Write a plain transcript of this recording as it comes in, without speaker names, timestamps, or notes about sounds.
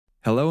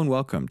Hello and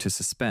welcome to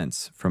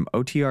Suspense from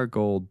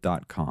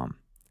OTRGold.com.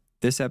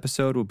 This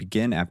episode will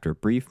begin after a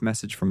brief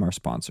message from our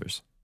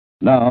sponsors.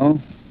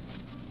 Now,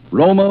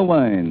 Roma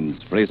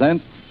Wines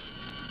present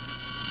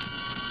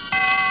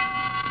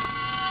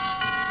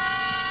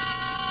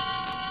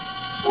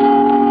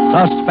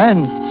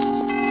Suspense.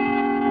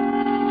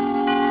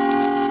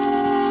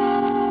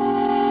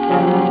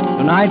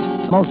 Tonight,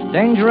 The Most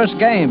Dangerous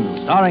Game,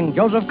 starring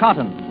Joseph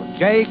Cotton with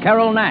J.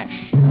 Carroll Nash.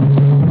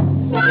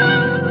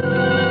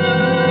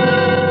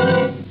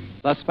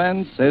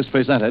 Suspense is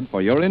presented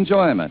for your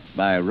enjoyment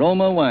by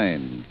Roma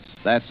Wines.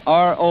 That's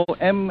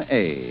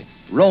R-O-M-A,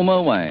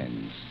 Roma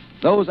Wines.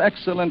 Those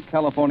excellent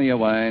California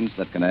wines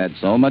that can add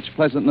so much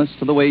pleasantness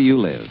to the way you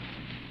live.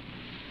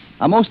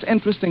 A most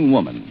interesting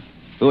woman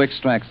who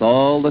extracts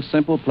all the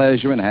simple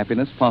pleasure and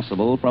happiness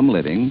possible from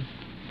living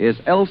is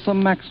Elsa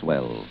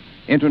Maxwell,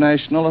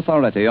 International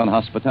Authority on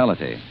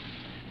Hospitality.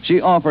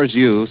 She offers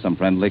you some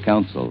friendly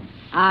counsel.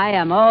 I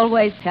am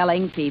always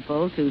telling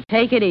people to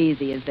take it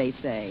easy, as they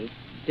say,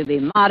 to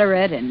be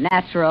moderate and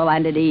natural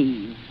and at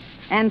ease.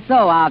 And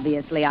so,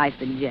 obviously, I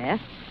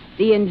suggest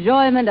the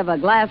enjoyment of a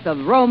glass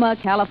of Roma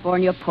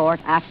California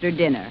port after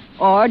dinner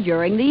or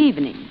during the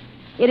evening.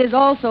 It is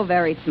also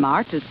very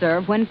smart to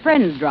serve when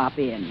friends drop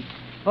in,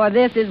 for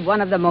this is one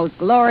of the most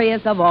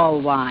glorious of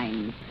all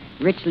wines,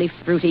 richly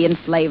fruity in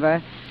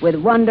flavor, with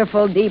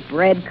wonderful deep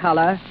red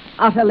color,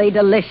 utterly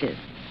delicious.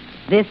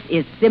 This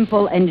is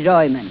simple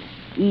enjoyment,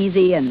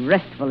 easy and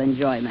restful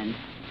enjoyment.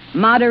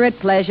 Moderate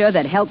pleasure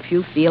that helps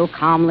you feel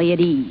calmly at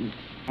ease,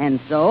 and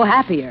so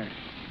happier.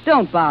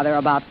 Don't bother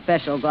about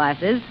special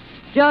glasses.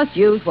 Just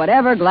use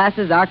whatever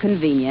glasses are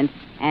convenient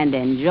and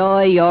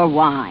enjoy your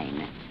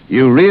wine.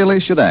 You really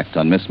should act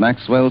on Miss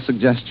Maxwell's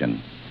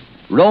suggestion.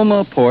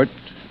 Roma Port,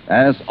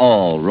 as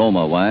all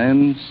Roma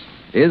wines,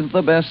 is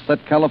the best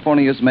that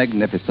California's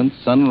magnificent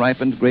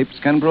sun-ripened grapes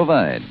can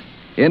provide.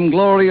 In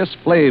glorious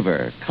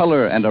flavor,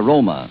 color, and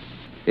aroma,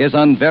 is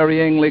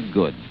unvaryingly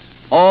good,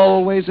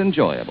 always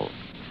enjoyable.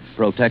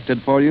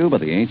 Protected for you by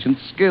the ancient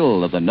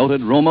skill of the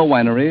noted Roma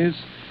wineries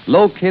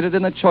located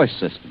in the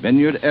choicest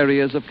vineyard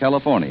areas of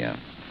California.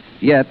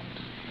 Yet,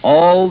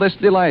 all this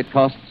delight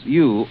costs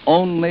you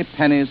only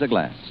pennies a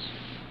glass.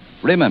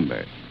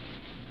 Remember,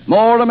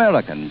 more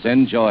Americans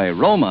enjoy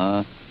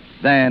Roma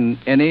than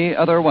any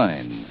other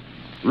wine.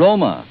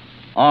 Roma,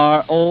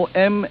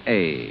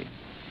 R-O-M-A,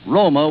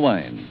 Roma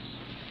wines.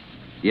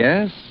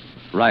 Yes,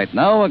 right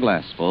now a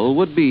glassful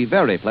would be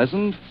very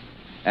pleasant,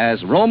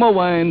 as Roma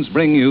Wines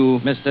bring you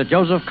Mr.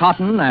 Joseph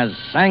Cotton as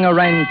Sanger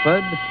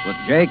Rainford with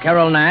J.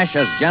 Carroll Nash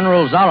as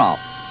General Zaroff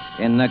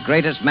in the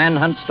greatest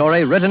manhunt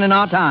story written in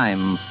our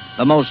time,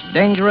 The Most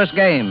Dangerous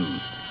Game,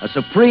 a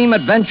supreme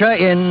adventure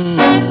in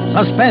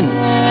suspense.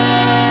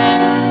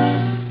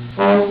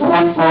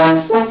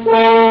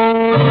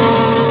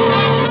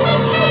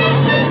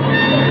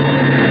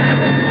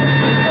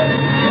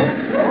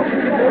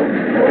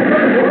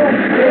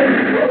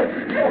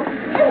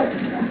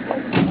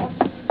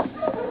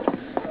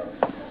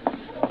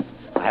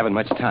 I haven't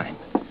much time.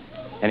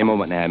 Any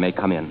moment now, I may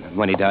come in. And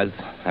when he does,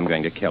 I'm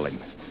going to kill him.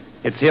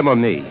 It's him or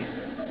me.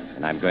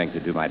 And I'm going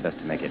to do my best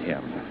to make it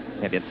him.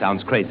 Maybe it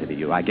sounds crazy to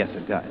you. I guess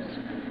it does.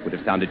 Would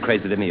have sounded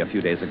crazy to me a few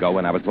days ago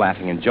when I was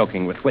laughing and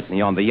joking with Whitney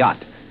on the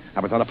yacht.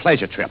 I was on a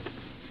pleasure trip.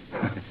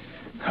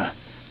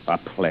 A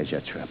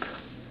pleasure trip.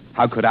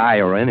 How could I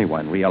or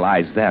anyone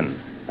realize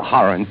then the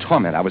horror and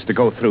torment I was to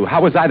go through?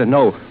 How was I to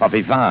know of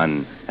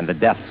Ivan and the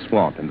death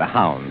swamp and the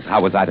hounds?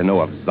 How was I to know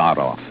of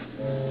Zaroff?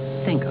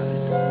 Think of it.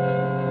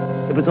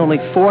 It was only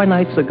 4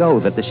 nights ago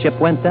that the ship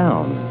went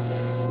down.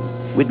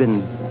 We'd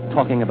been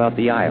talking about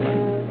the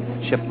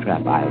island. Ship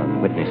Trap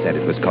Island, Whitney said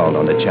it was called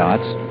on the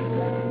charts.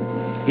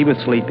 He was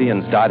sleepy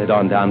and started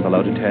on down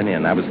below to turn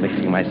in. I was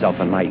mixing myself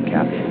a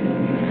nightcap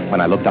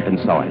when I looked up and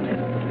saw it.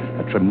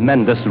 A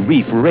tremendous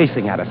reef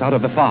racing at us out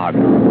of the fog.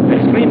 I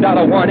screamed out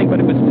a warning,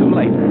 but it was too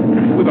late.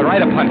 We were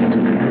right upon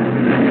it.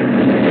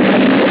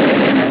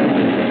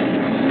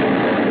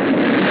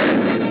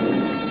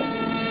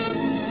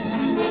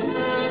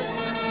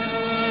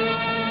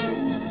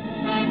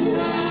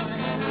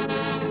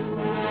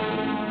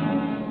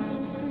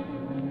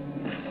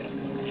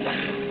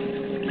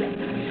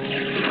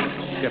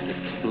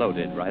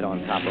 Exploded right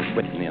on top of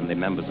Whitney and the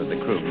members of the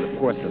crew. The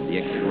force of the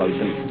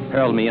explosion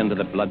hurled me into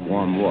the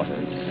blood-warm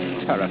waters.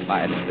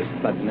 Terrified at this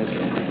suddenness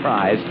and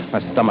surprise,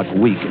 my stomach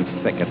weak and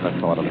sick at the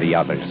thought of the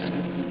others.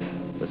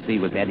 The sea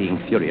was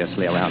eddying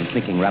furiously around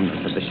sinking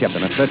remnants of the ship,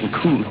 and a certain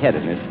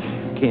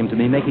cool-headedness came to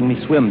me, making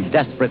me swim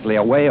desperately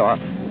away, or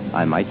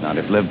I might not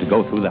have lived to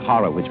go through the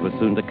horror which was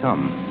soon to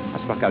come.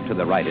 I struck out to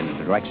the right in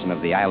the direction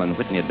of the island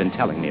Whitney had been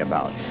telling me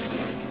about.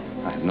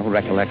 I have no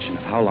recollection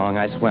of how long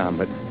I swam,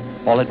 but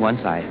all at once,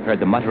 I heard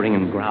the muttering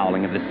and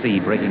growling of the sea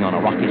breaking on a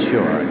rocky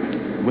shore.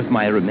 With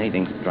my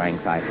remaining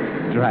strength, I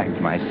dragged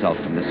myself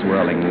from the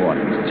swirling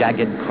waters.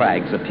 Jagged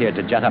crags appeared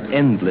to jut up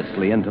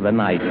endlessly into the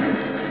night.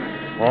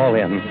 All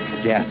in,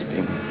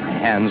 gasping, my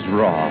hands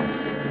raw,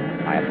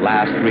 I at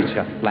last reached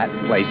a flat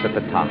place at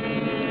the top.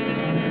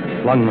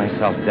 Flung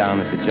myself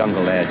down at the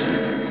jungle edge,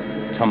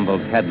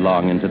 tumbled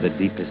headlong into the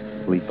deepest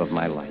sleep of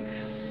my life.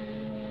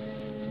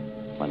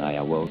 When I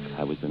awoke,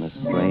 I was in a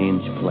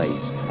strange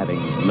place, having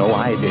no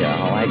idea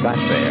how I got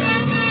there.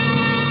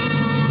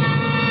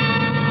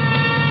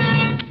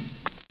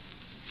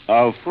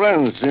 Our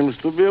friend seems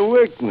to be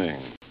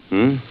awakening.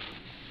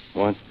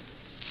 What?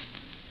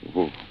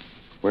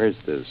 Where's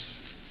this?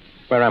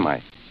 Where am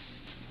I?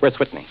 Where's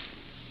Whitney?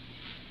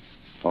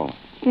 Oh.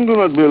 Do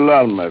not be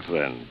alarmed, my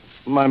friend.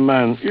 My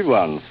man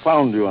Ivan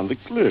found you on the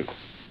cliff.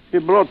 He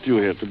brought you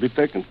here to be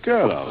taken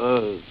care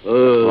of.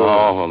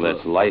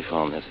 There's life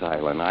on this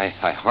island. I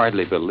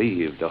hardly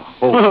believed.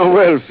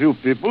 Well, few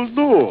people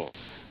do.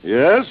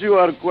 Yes, you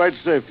are quite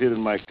safe here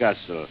in my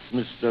castle,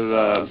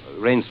 Mr.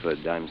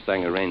 Rainsford. I'm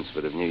Sanger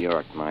Rainsford of New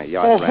York. My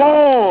yacht ran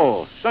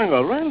Oh,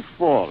 Sanger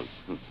Rainsford.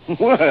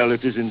 Well,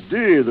 it is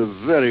indeed a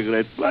very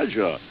great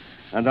pleasure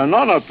and an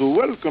honor to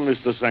welcome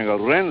Mr. Sanger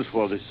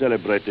Rainsford, the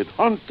celebrated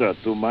hunter,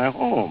 to my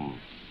home.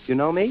 You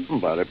know me?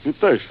 By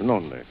reputation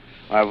only.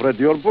 I've read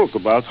your book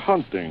about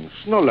hunting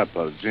snow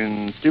leopards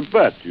in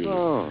Tibet.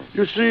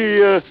 You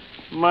see,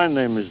 my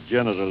name is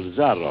General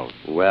Zarov.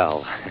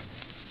 Well,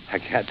 I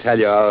can't tell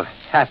you how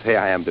happy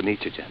I am to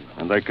meet you, General.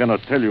 And I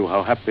cannot tell you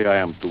how happy I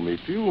am to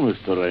meet you,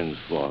 Mr.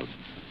 Rainsford.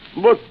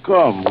 But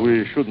come,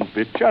 we shouldn't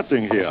be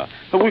chatting here.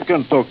 We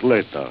can talk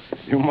later.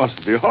 You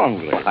must be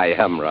hungry. I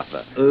am,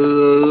 rather.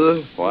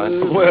 What?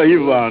 Well,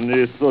 Ivan,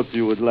 he thought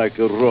you would like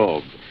a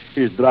robe.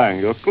 He's drying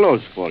your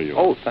clothes for you.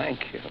 Oh, thank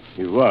you.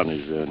 Ivan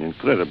is an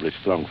incredibly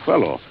strong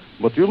fellow,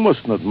 but you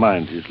must not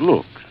mind his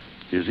looks.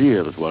 His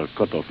ears were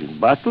cut off in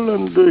battle,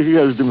 and he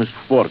has the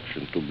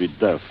misfortune to be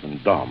deaf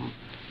and dumb.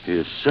 He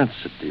is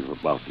sensitive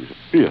about his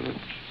appearance.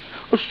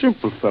 A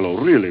simple fellow,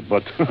 really,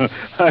 but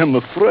I'm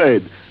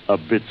afraid a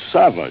bit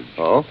savage.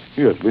 Oh?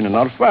 He has been in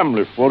our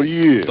family for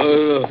years.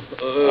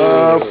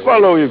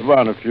 Follow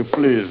Ivan, if you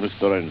please,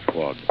 Mr.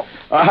 Rainsford.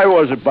 I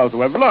was about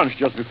to have lunch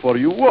just before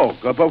you woke,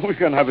 but we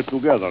can have it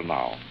together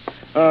now.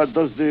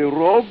 Does the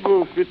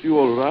robe fit you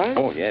all right?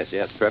 Oh, yes,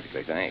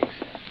 perfectly, thanks.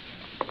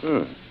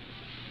 You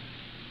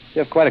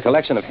have quite a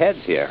collection of heads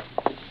here.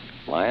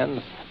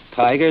 Lions,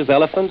 tigers,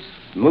 elephants,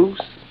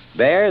 moose,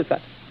 bears.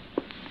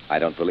 I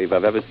don't believe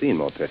I've ever seen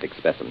more perfect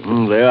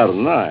specimens. They are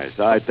nice.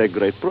 I take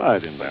great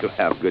pride in them. You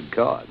have good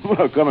cause.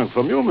 Well, coming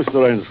from you, Mr.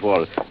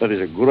 Rainsford, that is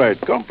a great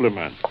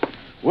compliment.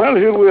 Well,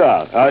 here we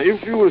are.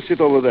 If you will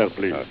sit over there,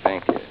 please. Oh,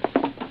 thank you.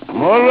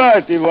 All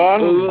right,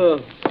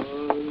 Ivan.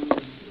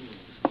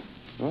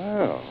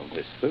 Well,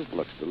 this soup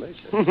looks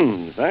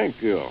delicious.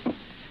 Thank you.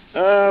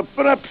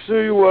 Perhaps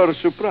you were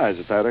surprised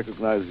that I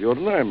recognized your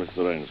name,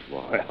 Mr.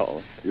 Rainsford.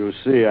 Well, you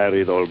see, I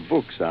read all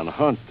books on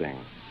hunting.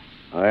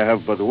 I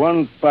have but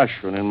one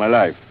passion in my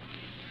life,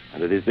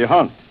 and it is the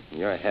hunt.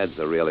 Your heads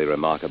are really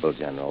remarkable,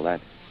 General.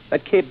 That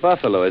Cape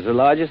Buffalo is the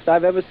largest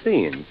I've ever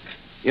seen.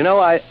 You know,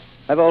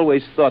 I've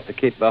always thought the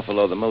Cape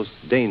Buffalo the most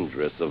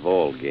dangerous of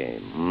all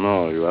game.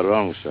 No, you are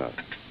wrong, sir.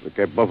 The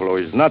Cape Buffalo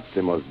is not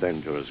the most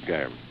dangerous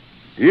game.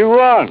 You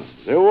won.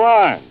 The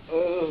wine.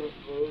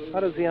 How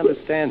does he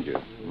understand you?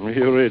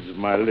 He reads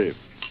my lips.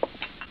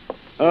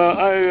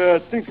 I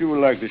think you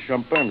will like the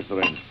champagne,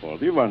 Mr.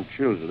 Rainsford. Ivan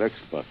chills it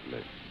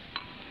expertly.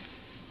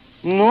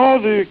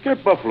 No, the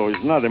Cape Buffalo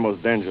is not the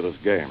most dangerous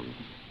game.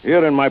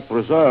 Here in my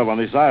preserve on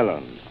this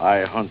island,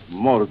 I hunt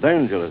more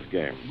dangerous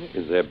game.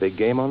 Is there big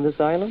game on this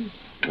island?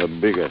 The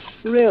biggest.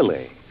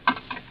 Really?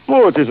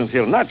 Oh, it isn't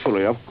here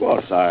naturally, of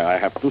course. I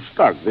have to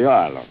stock the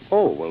island.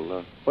 Oh,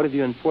 well, what have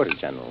you imported,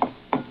 General?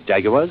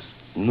 Jaguars?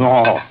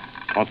 No.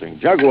 Hunting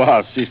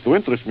jaguars ceased to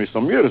interest me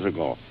some years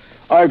ago.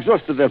 I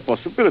exhausted their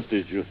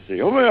possibilities, you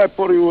see. Oh, may I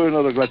pour you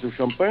another glass of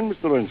champagne,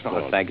 Mr. Rainsford?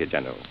 Oh, thank you,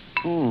 General.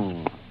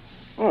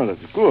 Oh,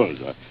 that's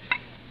good.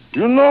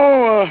 You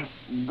know,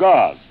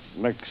 God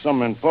makes some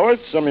men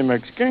poets, some he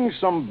makes kings,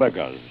 some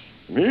beggars.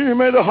 Me, he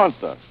made a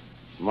hunter.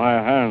 My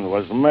hand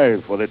was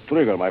made for the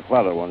trigger, my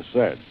father once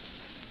said.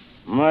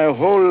 My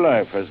whole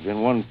life has been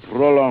one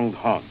prolonged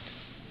hunt.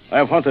 I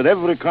have hunted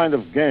every kind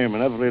of game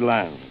in every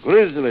land.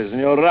 Grizzlies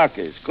in the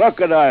Rockies,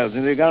 crocodiles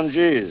in the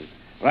Ganges,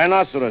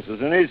 rhinoceroses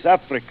in East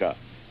Africa.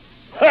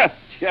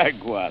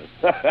 Jaguars.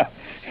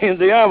 In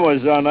the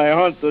Amazon, I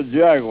hunted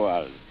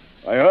jaguars.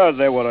 I heard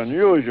they were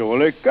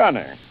unusually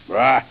cunning.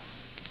 Bah,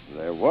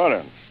 they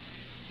weren't.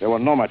 They were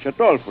no match at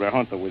all for a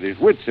hunter with his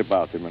wits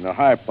about him and a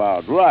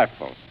high-powered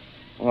rifle.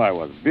 Oh, I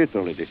was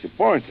bitterly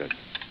disappointed.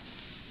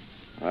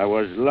 I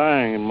was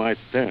lying in my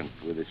tent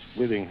with a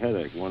splitting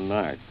headache one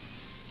night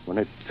when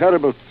a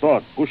terrible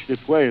thought pushed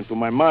its way into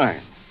my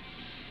mind.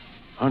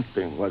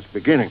 Hunting was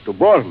beginning to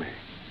bore me.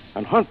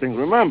 And hunting,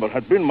 remember,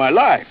 had been my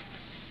life.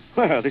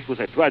 Well, this was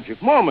a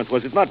tragic moment,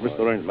 was it not, Mr.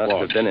 Rainsford? Must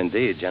have been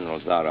indeed, General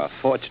Zara.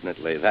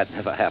 Fortunately, that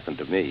never happened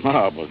to me.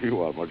 But you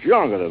are much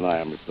younger than I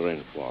am, Mr.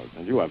 Rainsford,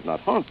 and you have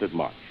not hunted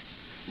much.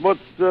 But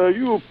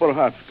you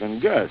perhaps can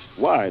guess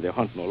why the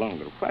hunt no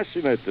longer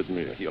fascinated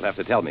me. You'll have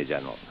to tell me,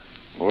 General.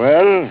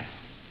 Well,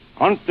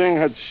 hunting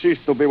had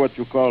ceased to be what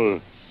you call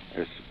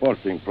a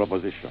sporting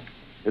proposition.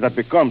 It had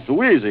become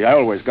too easy. I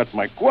always got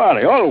my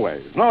quarry,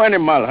 always. No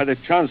animal had a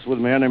chance with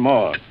me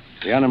anymore.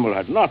 The animal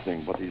had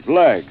nothing but his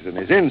legs and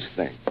his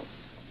instinct.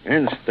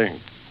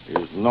 Instinct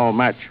is no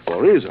match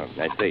for reason.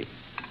 I see.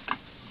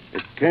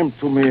 It came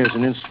to me as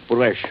an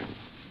inspiration,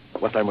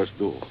 what I must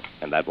do.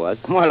 And that was?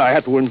 Well, I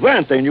had to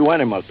invent a new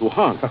animal to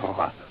hunt.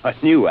 A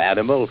new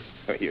animal?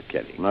 Are you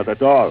kidding? Not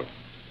at all.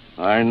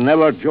 I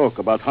never joke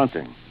about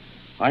hunting.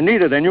 I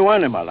needed a new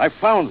animal. I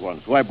found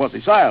one, so I bought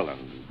this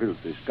island, built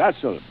this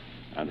castle,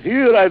 and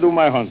here I do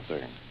my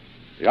hunting.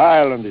 The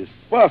island is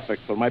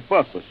perfect for my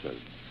purposes.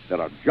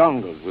 There are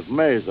jungles with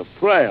maze of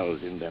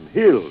trails in them,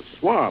 hills,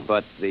 swamps.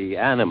 But the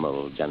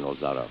animal, General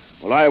Zorro.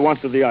 Well, I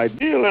wanted the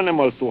ideal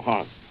animal to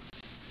hunt.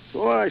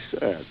 So I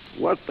said,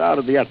 what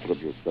are the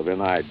attributes of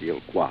an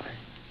ideal quarry?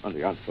 And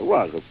the answer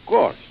was, of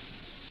course.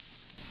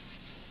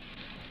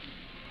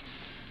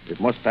 It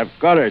must have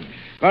courage,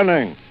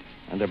 cunning,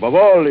 and above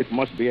all, it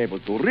must be able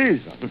to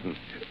reason.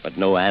 But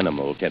no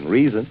animal can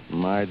reason.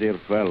 My dear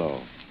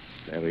fellow,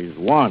 there is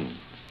one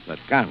that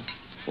can.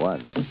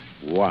 One.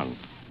 One.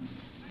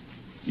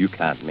 You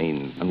can't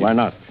mean... And why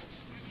not?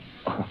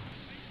 Oh,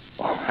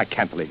 I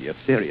can't believe you're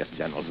serious,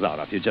 General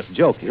Zorro. You're just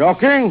joking.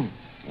 Joking?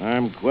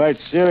 I'm quite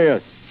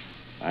serious.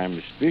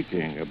 I'm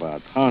speaking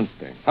about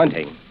hunting.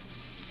 Hunting?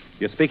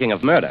 You're speaking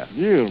of murder.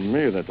 Dear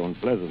me, that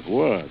unpleasant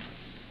word.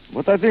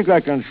 But I think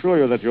I can show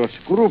you that your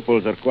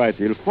scruples are quite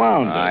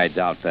ill-founded. I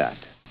doubt that.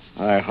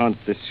 I hunt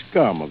the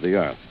scum of the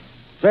earth.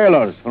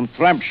 Sailors from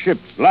tramp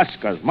ships,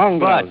 lascars,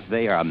 mongrels. But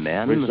they are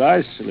men.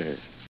 Precisely.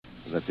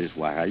 That is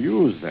why I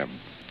use them.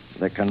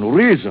 They can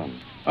reason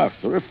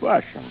after a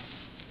fashion.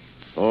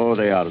 Oh,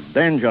 they are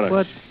dangerous.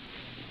 But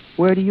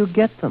where do you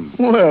get them?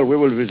 Well, we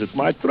will visit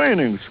my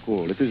training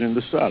school. It is in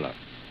the cellar.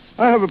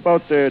 I have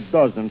about a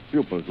dozen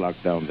pupils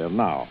locked down there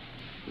now.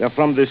 They're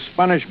from the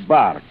Spanish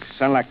bark,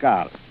 San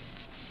Lacal.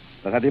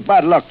 That had the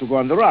bad luck to go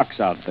on the rocks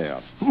out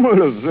there.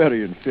 Well, a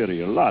very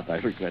inferior lot, I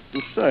regret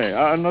to say.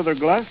 Another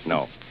glass?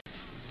 No.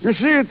 You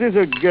see, it is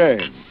a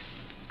game.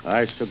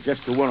 I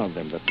suggest to one of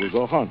them that we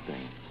go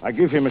hunting. I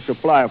give him a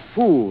supply of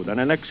food and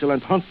an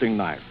excellent hunting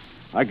knife.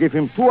 I give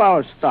him 2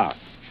 hours start.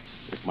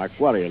 If my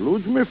quarry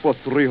eludes me for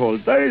 3 whole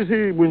days,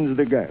 he wins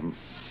the game.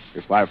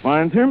 If I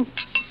find him,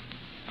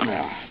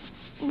 well,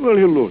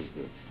 he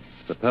loses.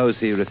 Suppose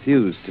he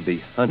refused to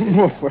be hunted.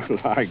 Well,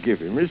 I give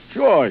him his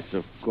choice,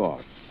 of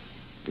course.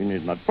 He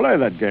need not play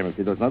that game if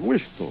he does not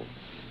wish to.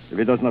 If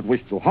he does not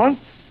wish to hunt,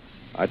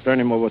 I turn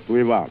him over to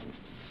Ivan.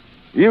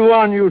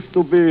 Ivan used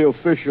to be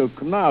official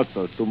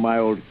knauter to my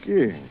old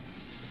king,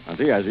 and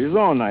he has his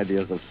own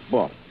ideas of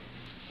sport.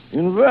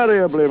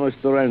 Invariably,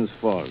 Mr.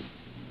 Rensford,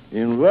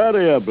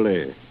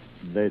 invariably,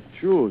 they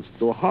choose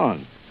to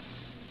hunt.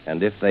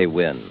 And if they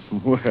win?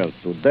 Well,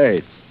 to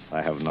date,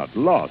 I have not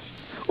lost.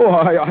 Oh,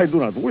 I do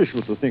not wish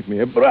you to think me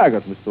a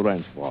braggart, Mr.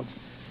 Rensford.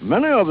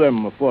 Many of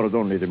them afford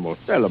only the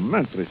most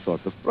elementary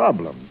sort of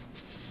problem.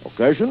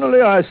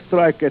 Occasionally, I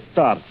strike a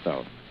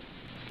tartar.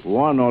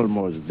 One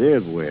almost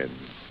did win.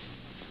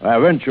 I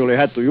eventually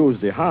had to use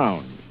the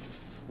hound.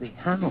 The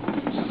hounds?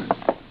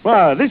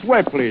 This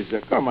way, please.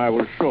 Come, I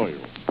will show you.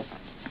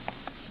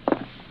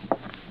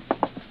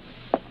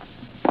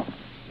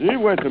 See,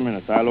 wait a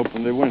minute. I'll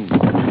open the window.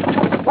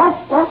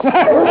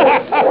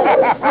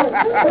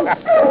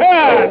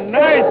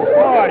 Nice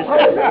boys.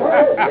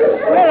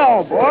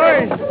 Hello,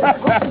 boys.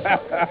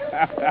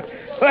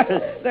 Well,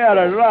 they are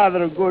a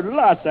rather good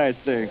lot, I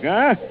think,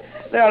 huh?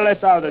 They are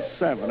let out at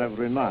 7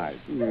 every night.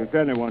 If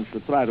anyone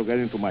should try to get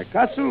into my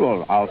castle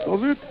or out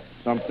of it,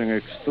 something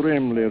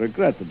extremely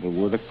regrettable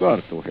would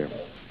occur to him.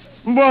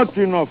 But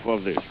enough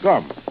of this.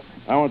 Come.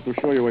 I want to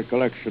show you a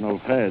collection of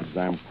heads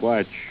I'm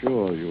quite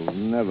sure you've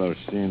never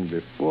seen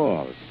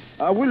before.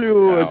 Will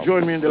you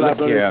join me in the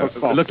library for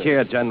coffee? Look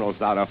here, General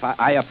Zorro.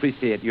 I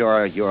appreciate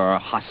your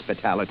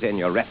hospitality and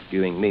your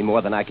rescuing me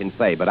more than I can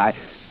say, but I'm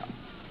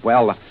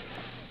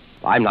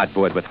not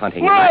bored with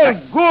hunting. Well,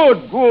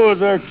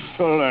 good,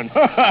 excellent.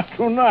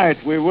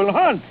 Tonight we will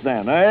hunt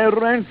then, eh,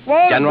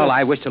 Rainsford? General,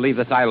 I wish to leave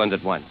this island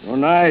at once.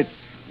 Tonight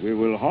we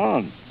will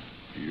hunt.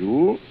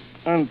 You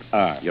and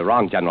I. You're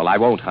wrong, General. I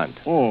won't hunt.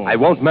 Oh. I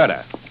won't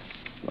murder.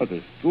 That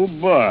is too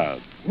bad.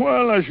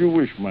 Well, as you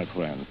wish, my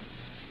friend.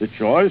 The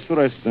choice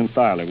rests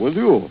entirely with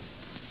you.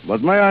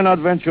 But may I not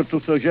venture to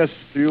suggest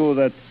to you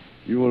that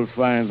you will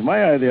find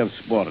my idea of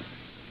sport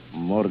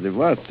more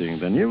diverting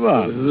than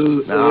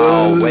Ivan?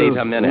 Now, wait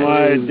a minute.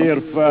 My dear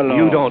fellow.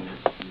 You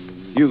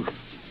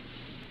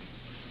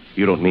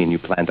don't mean you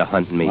plan to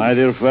hunt me? My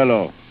dear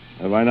fellow,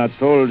 have I not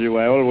told you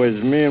I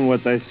always mean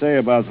what I say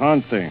about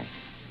hunting?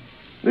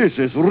 This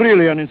is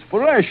really an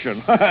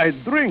inspiration. I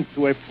drink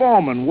to a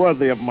foeman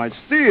worthy of my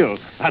steel,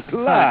 at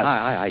last.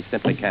 I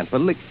simply can't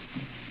believe...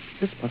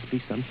 This must be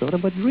some sort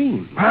of a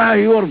dream.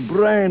 Your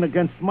brain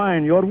against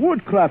mine, your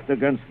woodcraft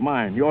against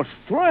mine, your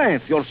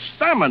strength, your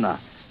stamina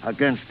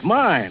against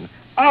mine.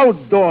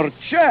 Outdoor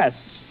chess.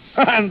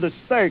 And the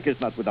stake is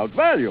not without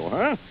value,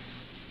 huh?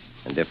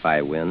 And if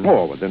I win?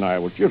 Oh, well, then I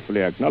will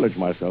cheerfully acknowledge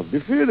myself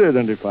defeated,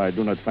 and if I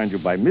do not find you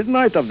by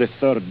midnight of the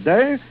 3rd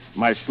day,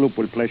 my sloop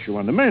will place you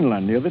on the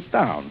mainland near the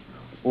town.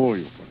 Oh,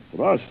 you can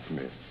trust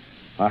me.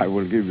 I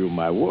will give you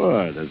my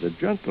word as a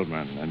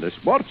gentleman and a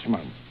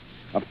sportsman.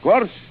 Of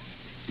course,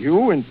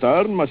 You, in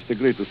turn, must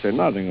agree to say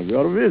nothing of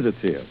your visit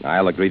here.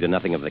 I'll agree to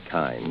nothing of the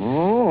kind.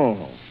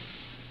 Oh.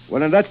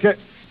 Well, in that case...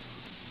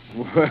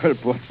 Well,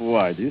 but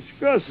why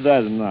discuss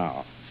that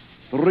now?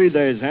 3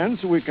 days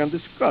hence, we can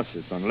discuss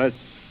it, unless...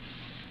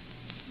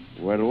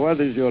 Well,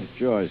 what is your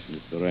choice,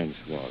 Mr.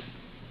 Rainsford?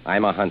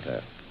 I'm a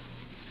hunter.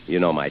 You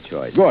know my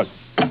choice. Good.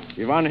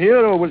 Ivan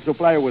here will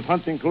supply you with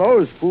hunting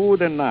clothes,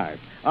 food, and knife.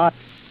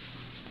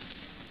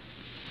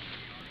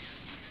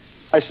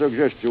 I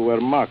suggest you wear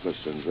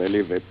moccasins. They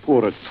leave a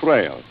poorer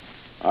trail.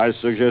 I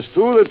suggest,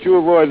 too, that you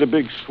avoid the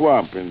big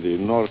swamp in the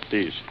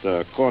northeast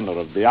corner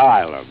of the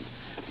island.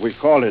 We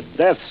call it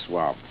Death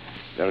Swamp.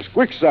 There's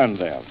quicksand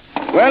there.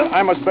 Well,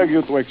 I must beg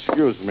you to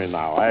excuse me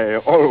now. I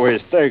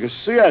always take a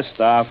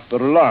siesta after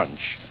lunch.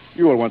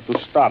 You will want to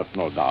start,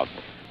 no doubt.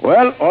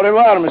 Well, au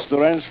revoir, Mr.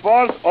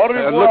 Rainsford. Au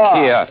revoir. Look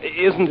here.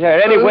 Isn't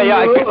there any way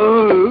I can...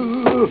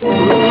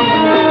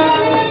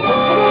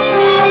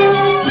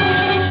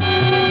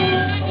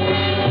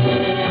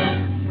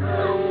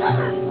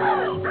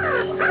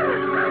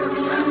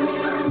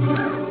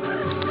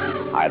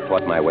 I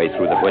fought my way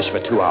through the bush for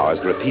 2 hours,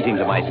 repeating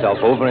to myself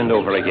over and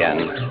over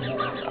again,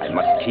 I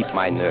must keep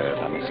my nerve.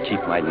 I must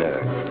keep my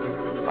nerve.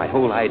 My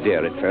whole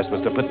idea at first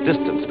was to put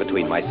distance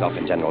between myself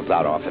and General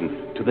Zaroff,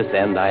 and to this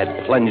end I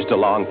had plunged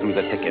along through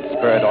the thicket,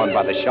 spurred on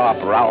by the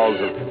sharp rowels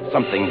of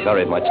something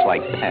very much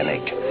like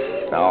panic.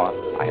 Now,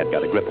 I had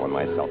got a grip on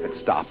myself. It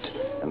stopped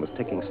and was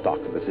taking stock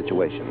of the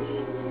situation.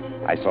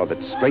 I saw that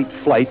straight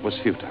flight was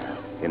futile.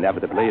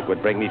 Inevitably, it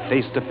would bring me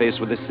face to face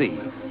with the sea.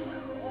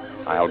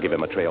 I'll give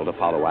him a trail to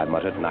follow, I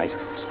muttered, and I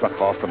struck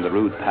off from the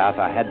rude path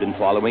I had been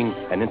following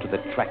and into the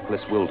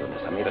trackless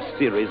wilderness. I made a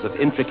series of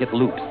intricate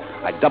loops.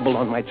 I doubled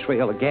on my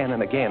trail again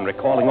and again,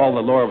 recalling all the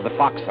lore of the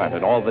fox hunt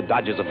and all the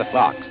dodges of the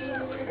fox.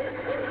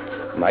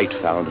 Night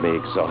found me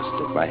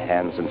exhausted, my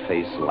hands and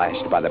face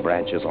lashed by the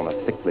branches on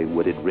a thickly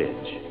wooded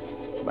ridge.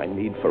 My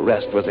need for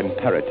rest was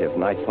imperative,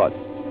 and I thought,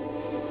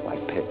 I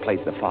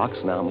played the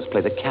fox, now I must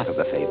play the cat of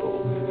the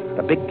fable.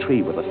 A big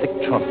tree with a thick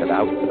trunk with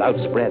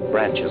outspread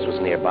branches was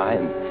nearby,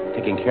 and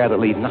taking care to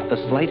leave not the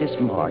slightest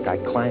mark, I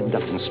climbed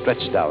up and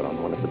stretched out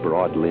on one of the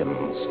broad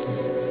limbs.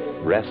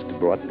 Rest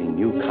brought me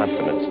new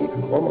confidence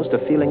and almost a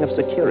feeling of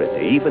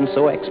security. Even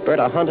so expert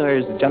a hunter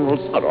as General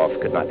Zaroff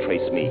could not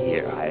trace me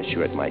here, I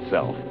assured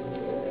myself.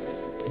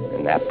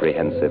 An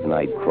apprehensive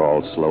night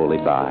crawled slowly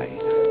by,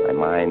 my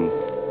mind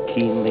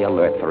keenly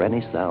alert for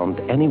any sound,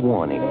 any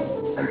warning.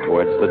 And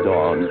towards the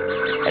dawn,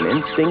 an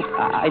instinct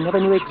I never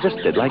knew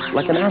existed,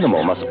 like an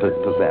animal must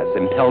possess,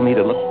 impelled me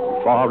to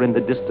look far in the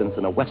distance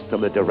in a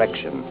westerly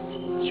direction.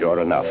 Sure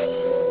enough,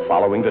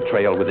 following the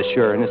trail with the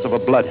sureness of a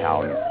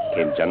bloodhound,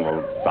 came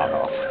General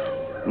Zaroff.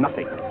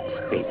 Nothing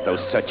escaped those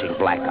searching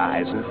black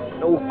eyes.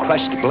 No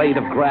crushed blade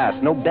of grass,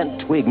 no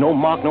bent twig, no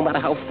mark, no matter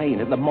how faint,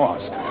 in the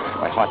moss.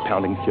 My heart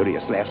pounding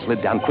furiously, I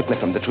slid down quickly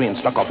from the tree and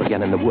struck off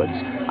again in the woods.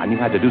 I knew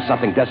I had to do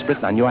something desperate,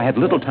 and I knew I had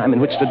little time in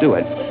which to do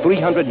it.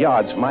 300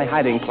 yards from my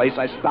hiding place,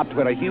 I stopped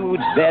where a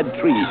huge dead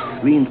tree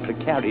leaned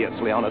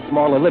precariously on a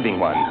smaller living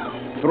one.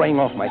 Throwing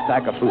off my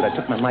sack of food, I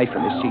took my knife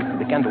from his sheath and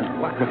began to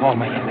whack with all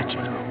my energy.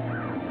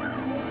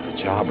 The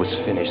job was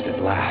finished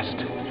at last,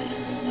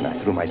 and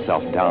I threw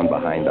myself down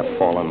behind a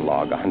fallen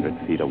log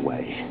 100 feet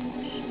away.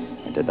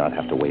 I did not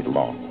have to wait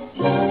long.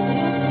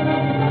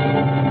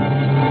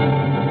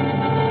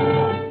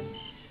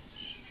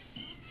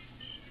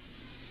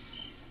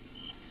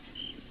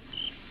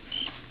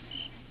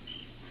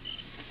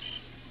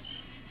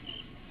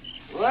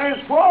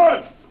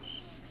 Rainsford!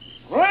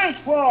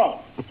 Rainsford!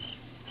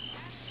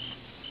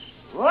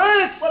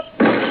 Rainsford!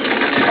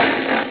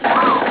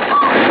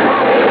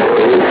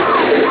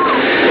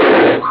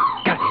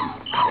 Got him.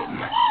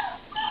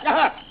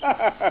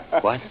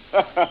 What?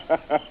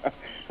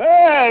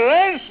 Hey,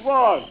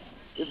 Rainsford!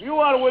 If you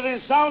are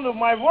within sound of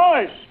my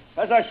voice,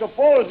 as I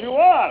suppose you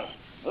are,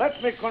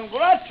 let me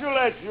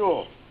congratulate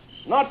you.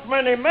 Not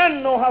many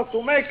men know how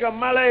to make a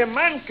Malay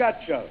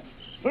man-catcher.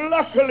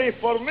 Luckily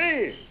for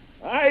me,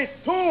 I,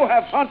 too,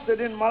 have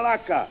hunted in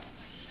Malacca.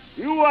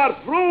 You are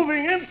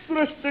proving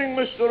interesting,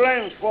 Mr.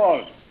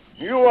 Rainsford.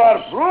 You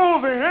are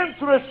proving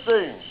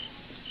interesting.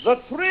 The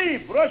tree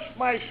brushed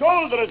my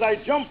shoulder as I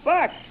jumped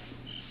back.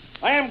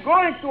 I am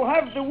going to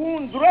have the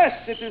wound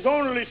dressed. It is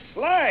only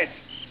slight.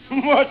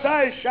 But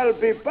I shall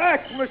be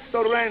back,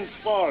 Mr.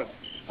 Rainsford.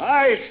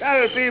 I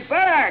shall be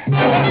back.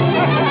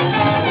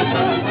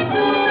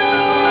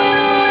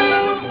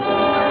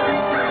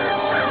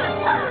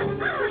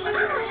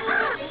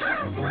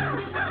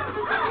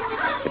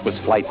 It was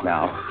flight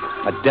now.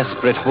 A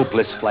desperate,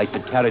 hopeless flight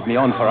that carried me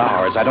on for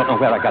hours. I don't know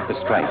where I got the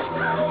strength.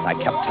 I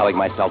kept telling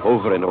myself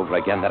over and over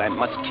again that I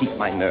must keep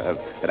my nerve,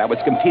 that I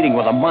was competing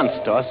with a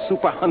monster, a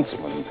super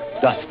huntsman.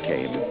 Dusk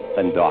came,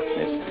 then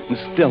darkness, and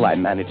still I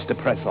managed to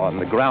press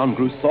on. The ground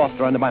grew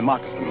softer under my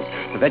moccasins.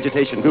 The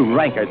vegetation grew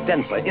ranker,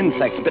 denser.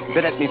 Insects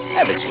bit at me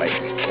savagely.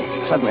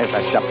 Suddenly, as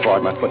I stepped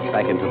forward, my foot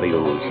sank into the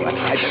ooze. I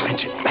tried to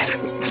wrench it back.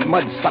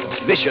 Mud sucked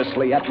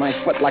viciously at my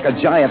foot like a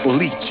giant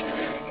leech.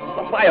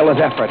 A violent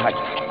effort,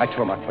 I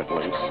tore my foot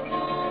loose.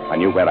 I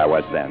knew where I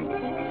was then.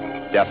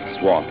 Death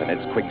Swamp and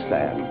its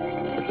quicksand.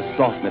 but the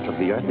softness of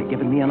the earth had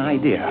given me an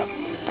idea.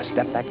 I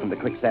stepped back from the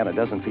quicksand a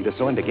dozen feet or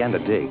so and began to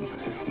dig.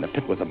 When the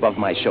pit was above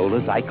my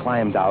shoulders, I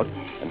climbed out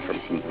and from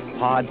some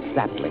hard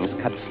saplings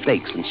cut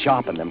stakes and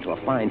sharpened them to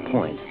a fine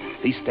point.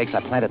 These stakes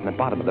I planted in the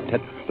bottom of the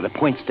pit with a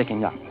point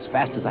sticking up. As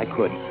fast as I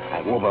could,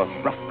 I wove a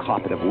rough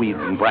carpet of weeds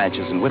and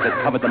branches and with it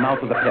covered the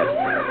mouth of the pit.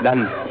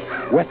 Then,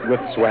 wet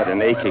with sweat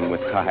and aching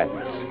with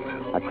tiredness,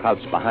 I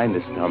crouched behind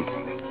the stump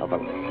of a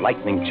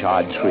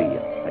lightning-charred tree.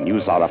 I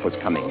knew Zaroff was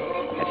coming.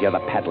 I could hear the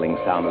paddling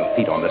sound of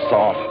feet on the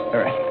soft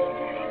earth.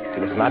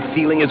 He was not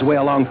feeling his way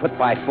along foot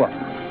by foot.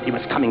 He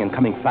was coming and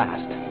coming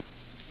fast.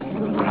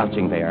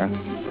 Crouching there,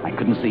 I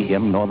couldn't see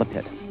him nor the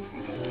pit.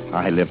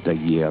 I lived a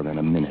year and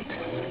a minute,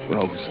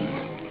 frozen,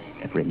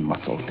 every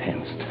muscle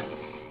tensed.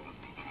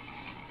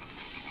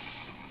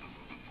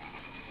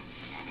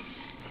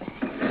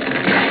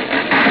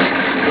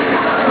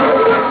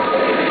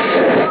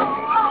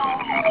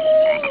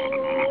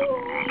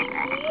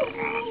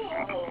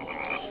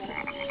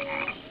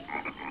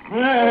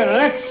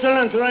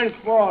 Excellent,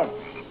 Rainsford.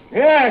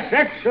 Yes,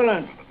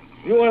 excellent.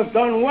 You have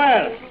done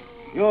well.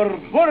 Your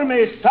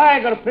Burmese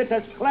tiger pit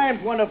has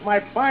claimed one of my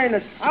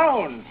finest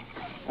hounds.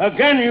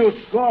 Again you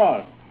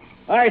scored.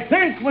 I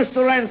think,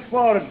 Mr.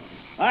 Rainsford,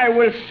 I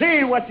will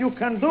see what you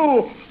can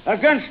do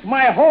against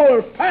my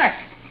whole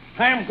pack.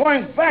 I am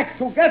going back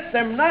to get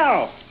them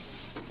now.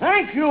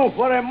 Thank you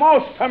for a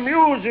most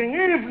amusing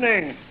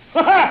evening.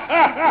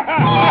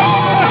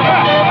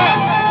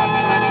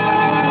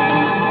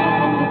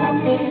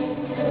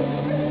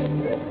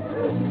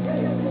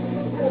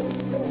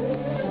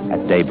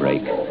 At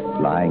daybreak,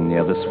 lying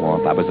near the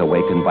swamp, I was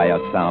awakened by a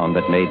sound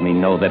that made me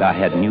know that I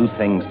had new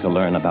things to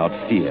learn about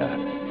fear.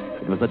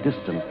 It was a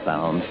distant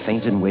sound,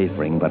 faint and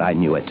wavering, but I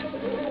knew it.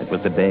 It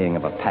was the baying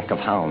of a pack of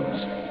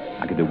hounds.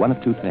 I could do one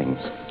of two things.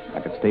 I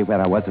could stay where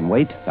I was and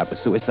wait. That was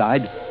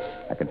suicide.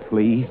 I could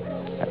flee.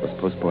 That was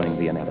postponing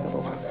the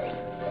inevitable.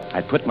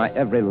 I put my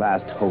every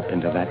last hope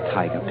into that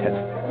tiger pit.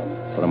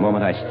 For a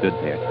moment, I stood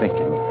there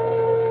thinking.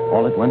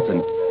 All at once,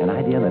 an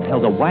idea that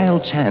held a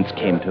wild chance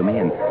came to me,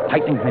 and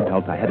tightening my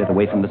belt, I headed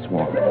away from the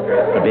swamp.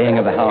 The baying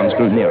of the hounds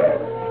grew nearer.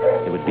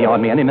 They would be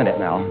on me any minute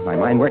now. My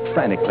mind worked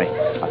frantically.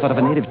 I thought of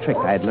a native trick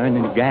I had learned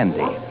in Gandhi.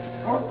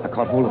 I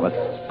caught hold of a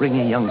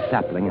springy young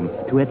sapling, and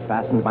to it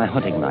fastened my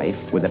hunting knife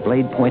with the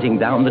blade pointing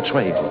down the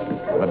trail.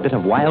 With a bit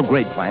of wild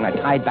grapevine, I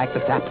tied back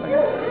the sapling.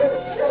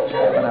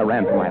 Then I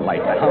ran for my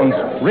life. The hounds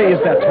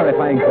raised their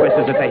terrifying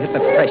voices as they hit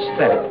the fresh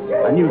scent.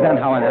 I knew then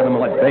how an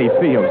animal at bay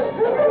feels.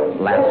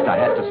 At last, I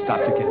had to stop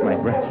to get my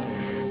breath.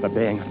 The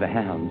baying of the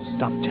hounds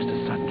stopped just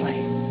as suddenly.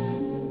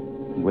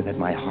 And with it,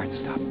 my heart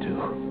stopped,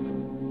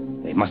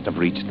 too. They must have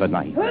reached the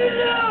night.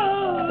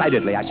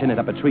 Excitedly, I shinnied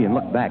up a tree and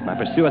looked back. My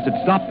pursuers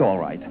had stopped all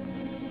right.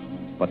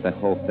 But the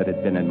hope that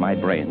had been in my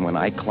brain when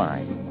I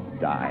climbed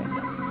died.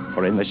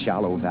 For in the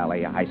shallow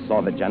valley, I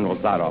saw that General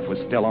Zaroff was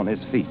still on his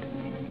feet.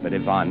 But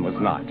Ivan was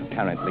not.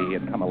 Apparently, he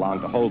had come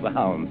along to hold the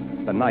hounds.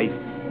 The knife,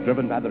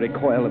 driven by the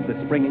recoil of the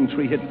springing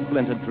tree, had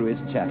splintered through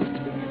his chest.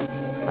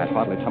 I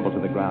hardly tumbled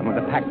to the ground when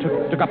the pack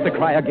took up the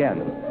cry again.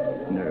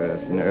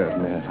 Nerve, nerve,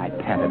 nerve. I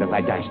panted as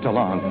I dashed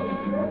along.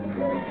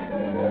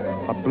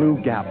 A blue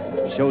gap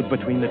showed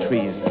between the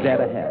trees,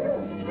 dead ahead.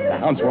 The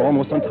hounds were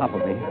almost on top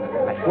of me.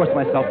 I forced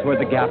myself toward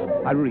the gap.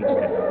 I reached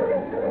it.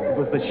 It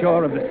was the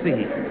shore of the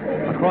sea.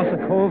 Across the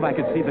cove, I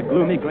could see the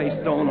gloomy gray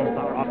stone of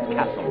Zaroff's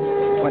castle.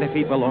 20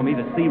 feet below me,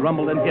 the sea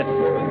rumbled and hissed.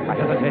 I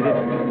hesitated.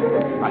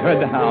 I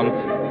heard the hounds.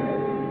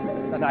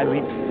 Then I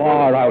leaped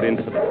far out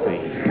into the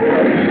sea.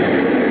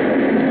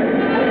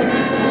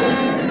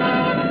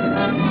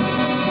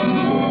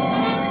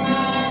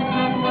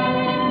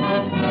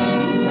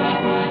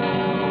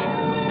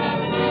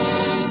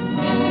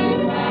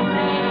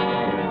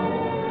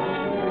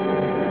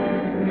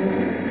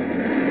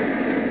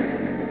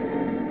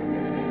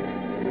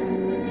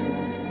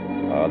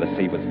 Oh, the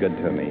sea was good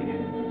to me.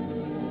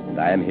 And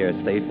I am here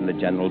safe in the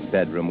general's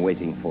bedroom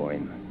waiting for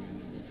him.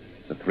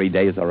 The 3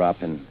 days are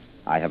up, and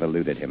I have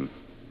eluded him.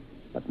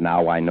 But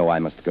now I know I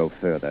must go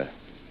further.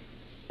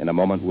 In a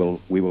moment,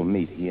 we will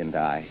meet, he and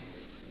I.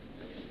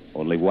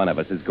 Only one of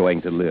us is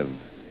going to live.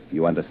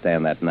 You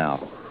understand that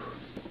now.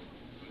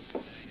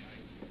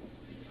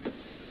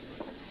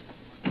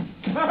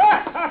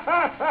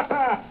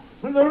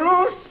 The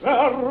rooster,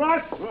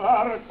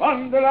 rascar,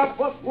 thunder up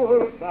a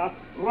purta,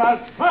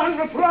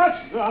 rascan,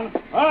 prascan,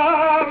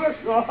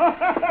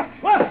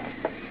 what?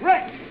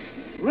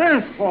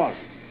 Rainsford.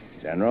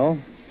 General?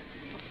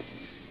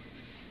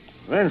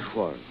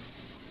 Rainsford,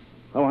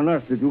 how on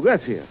earth did you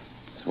get here?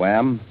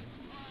 Swam.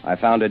 I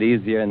found it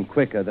easier and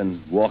quicker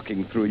than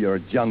walking through your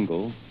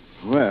jungle.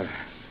 Well,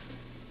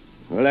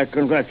 I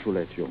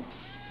congratulate you.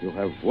 You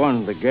have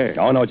won the game.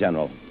 Oh, no,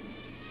 General.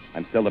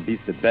 I'm still the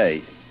beast at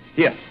bay.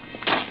 Here.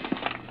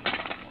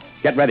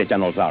 Get ready,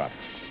 General Zaroff.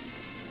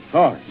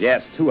 Oh,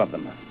 Yes, 2 of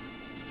them.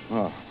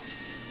 oh.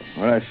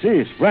 Well, I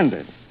see.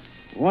 Splendid.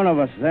 One of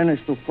us then is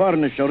to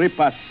furnish a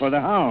repast for the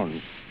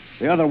hounds.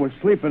 The other will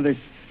sleep in this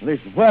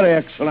very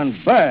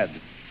excellent bed.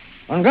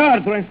 On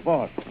guard,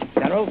 Rainsford.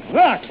 General?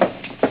 Right.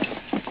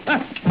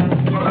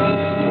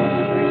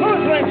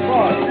 Good, Wait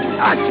for it.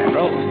 Ah,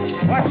 General.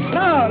 What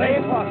now?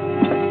 Wait for it.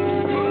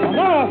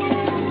 No.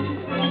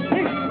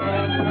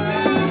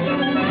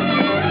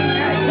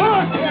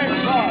 Good, wait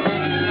for it.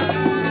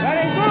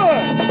 Very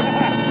good.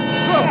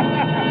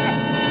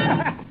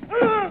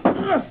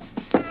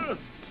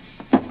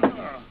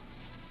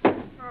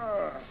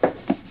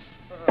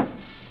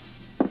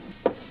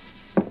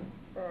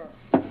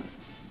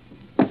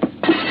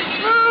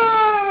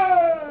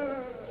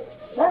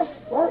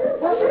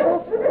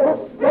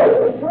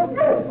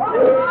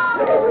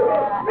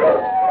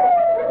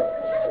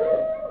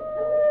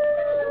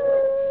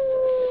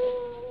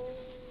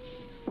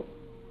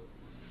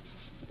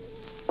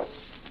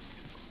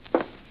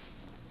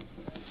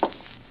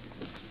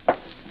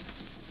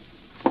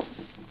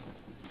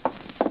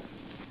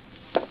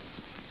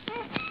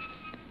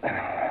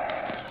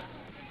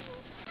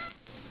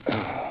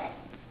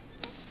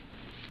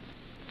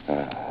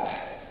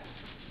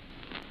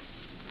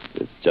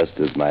 It's just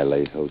as my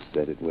late host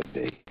said it would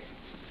be.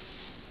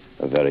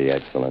 A very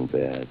excellent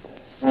bed.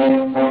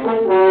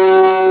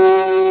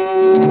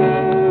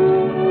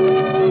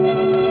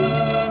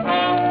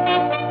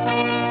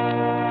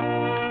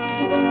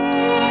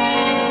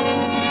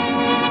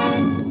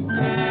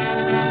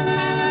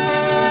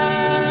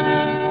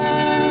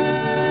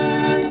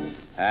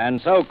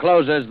 And so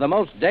closes The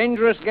Most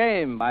Dangerous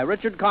Game by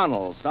Richard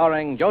Connell,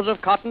 starring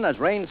Joseph Cotton as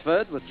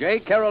Rainsford with J.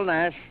 Carroll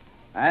Nash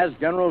as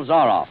General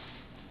Zaroff.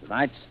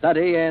 Tonight's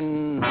study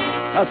in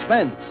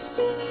Suspense.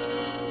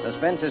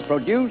 Suspense is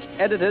produced,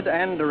 edited,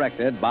 and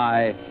directed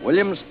by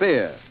William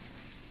Spear.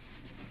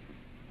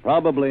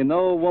 Probably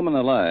no woman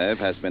alive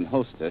has been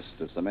hostess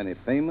to so many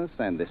famous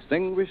and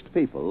distinguished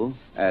people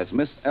as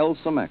Miss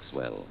Elsa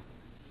Maxwell.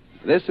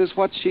 This is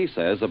what she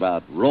says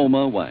about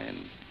Roma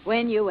wine.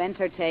 When you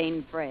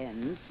entertain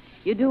friends,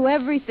 you do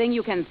everything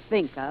you can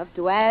think of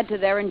to add to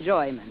their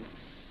enjoyment.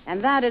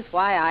 And that is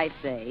why I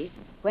say,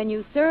 when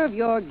you serve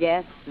your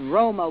guests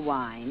Roma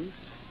wine,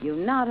 you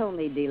not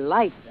only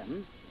delight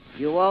them,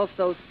 you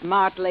also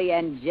smartly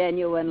and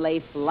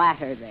genuinely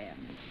flatter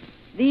them.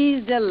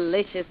 These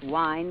delicious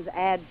wines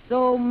add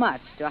so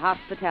much to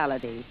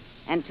hospitality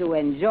and to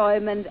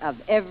enjoyment of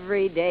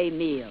everyday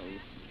meals.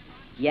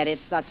 Yet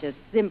it's such a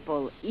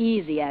simple,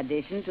 easy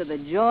addition to the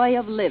joy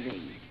of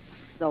living,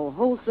 so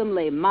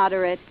wholesomely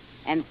moderate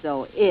and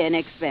so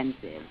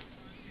inexpensive.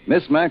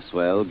 Miss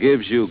Maxwell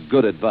gives you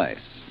good advice.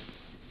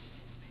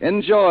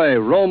 Enjoy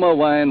Roma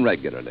wine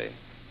regularly.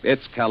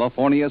 It's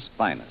California's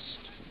finest.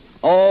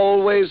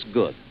 Always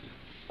good,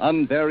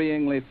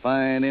 unvaryingly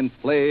fine in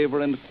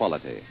flavor and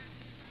quality.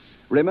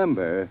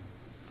 Remember,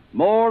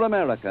 more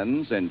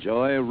Americans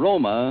enjoy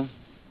Roma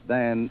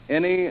than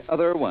any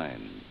other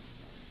wine.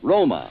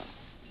 Roma,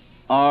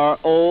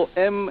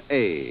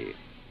 R-O-M-A,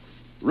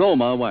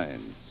 Roma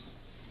wines.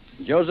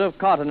 Joseph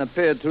Cotton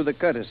appeared through the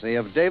courtesy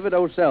of David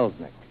O.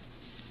 Selznick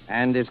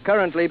and is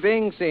currently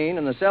being seen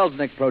in the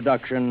Selznick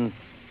production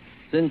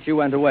Since You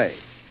Went Away.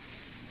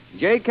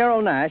 J.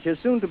 Carroll Nash is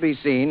soon to be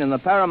seen in the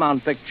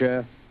Paramount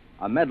picture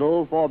A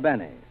Medal for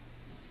Benny.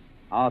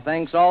 Our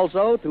thanks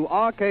also to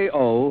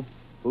RKO,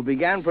 who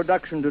began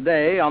production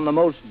today on The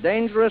Most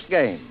Dangerous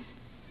Game,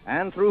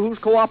 and through whose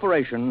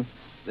cooperation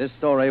this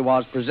story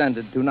was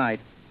presented tonight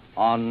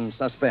on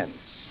Suspense.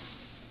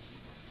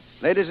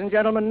 Ladies and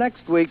gentlemen,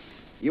 next week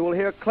you will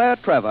hear Claire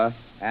Trevor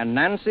and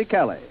Nancy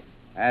Kelly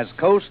as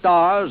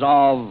co-stars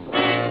of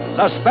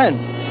Suspense.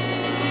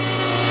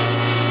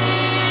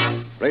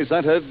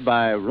 Presented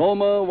by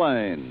Roma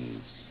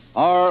Wines,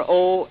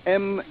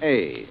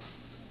 R-O-M-A,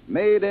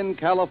 made in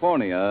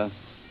California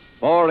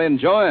for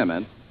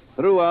enjoyment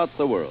throughout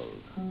the world.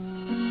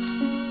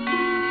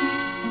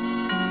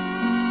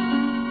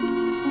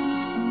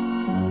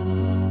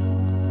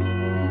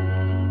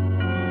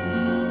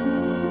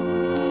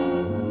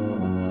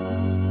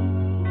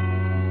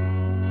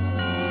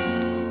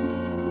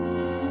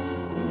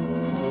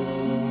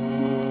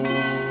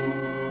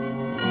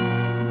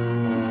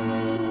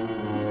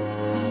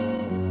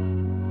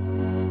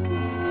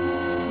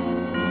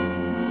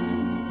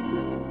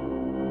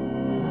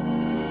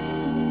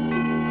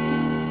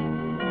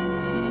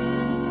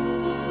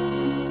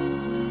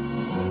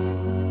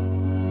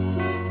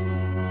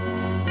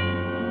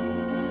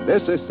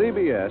 This is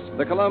CBS,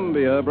 the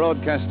Columbia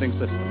Broadcasting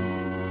System.